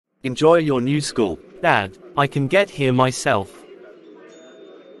Enjoy your new school. Dad, I can get here myself.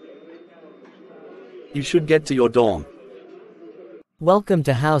 You should get to your dorm. Welcome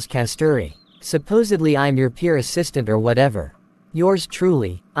to House Casturi. Supposedly I'm your peer assistant or whatever. Yours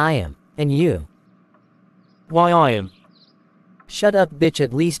truly, I am. And you? Why I am? Shut up bitch,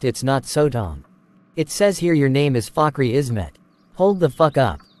 at least it's not Sotom. It says here your name is Fakhri Ismet. Hold the fuck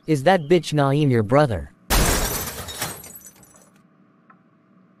up. Is that bitch Naeem your brother?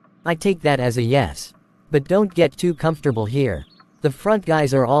 I take that as a yes. But don't get too comfortable here. The front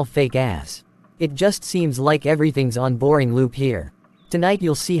guys are all fake ass. It just seems like everything's on boring loop here. Tonight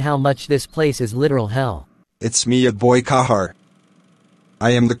you'll see how much this place is literal hell. It's me, your boy Kahar.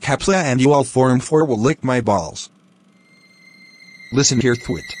 I am the Kapla and you all Form 4 will lick my balls. Listen here,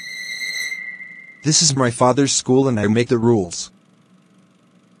 Thwit. This is my father's school and I make the rules.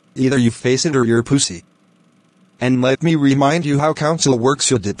 Either you face it or you're pussy. And let me remind you how council works,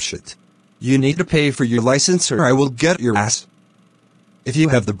 you dipshit. You need to pay for your license or I will get your ass. If you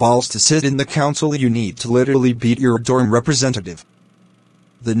have the balls to sit in the council, you need to literally beat your dorm representative.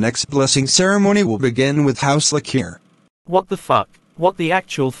 The next blessing ceremony will begin with House Lakir. What the fuck? What the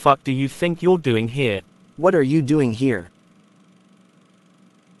actual fuck do you think you're doing here? What are you doing here?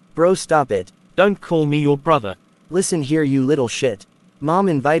 Bro, stop it. Don't call me your brother. Listen here, you little shit. Mom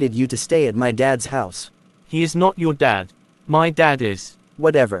invited you to stay at my dad's house. He is not your dad. My dad is.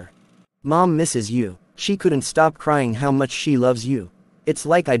 Whatever. Mom misses you. She couldn't stop crying how much she loves you. It's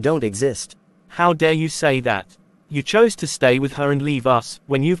like I don't exist. How dare you say that? You chose to stay with her and leave us,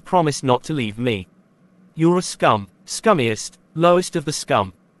 when you've promised not to leave me. You're a scum. Scummiest, lowest of the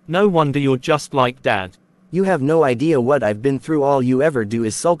scum. No wonder you're just like Dad. You have no idea what I've been through. All you ever do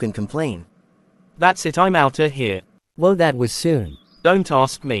is sulk and complain. That's it, I'm outta here. Whoa, that was soon. Don't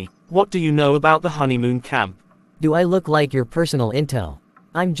ask me. What do you know about the honeymoon camp? Do I look like your personal intel?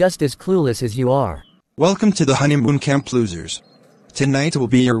 I'm just as clueless as you are. Welcome to the honeymoon camp, losers. Tonight will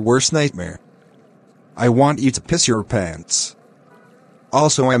be your worst nightmare. I want you to piss your pants.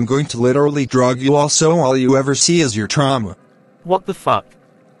 Also, I'm going to literally drug you all, so all you ever see is your trauma. What the fuck?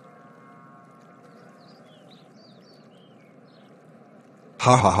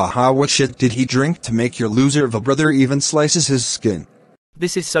 Ha ha ha ha, what shit did he drink to make your loser of a brother even slices his skin?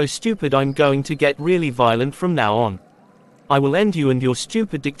 This is so stupid, I'm going to get really violent from now on. I will end you and your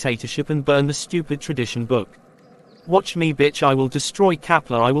stupid dictatorship and burn the stupid tradition book. Watch me, bitch, I will destroy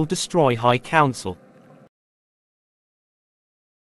Kapla, I will destroy High Council.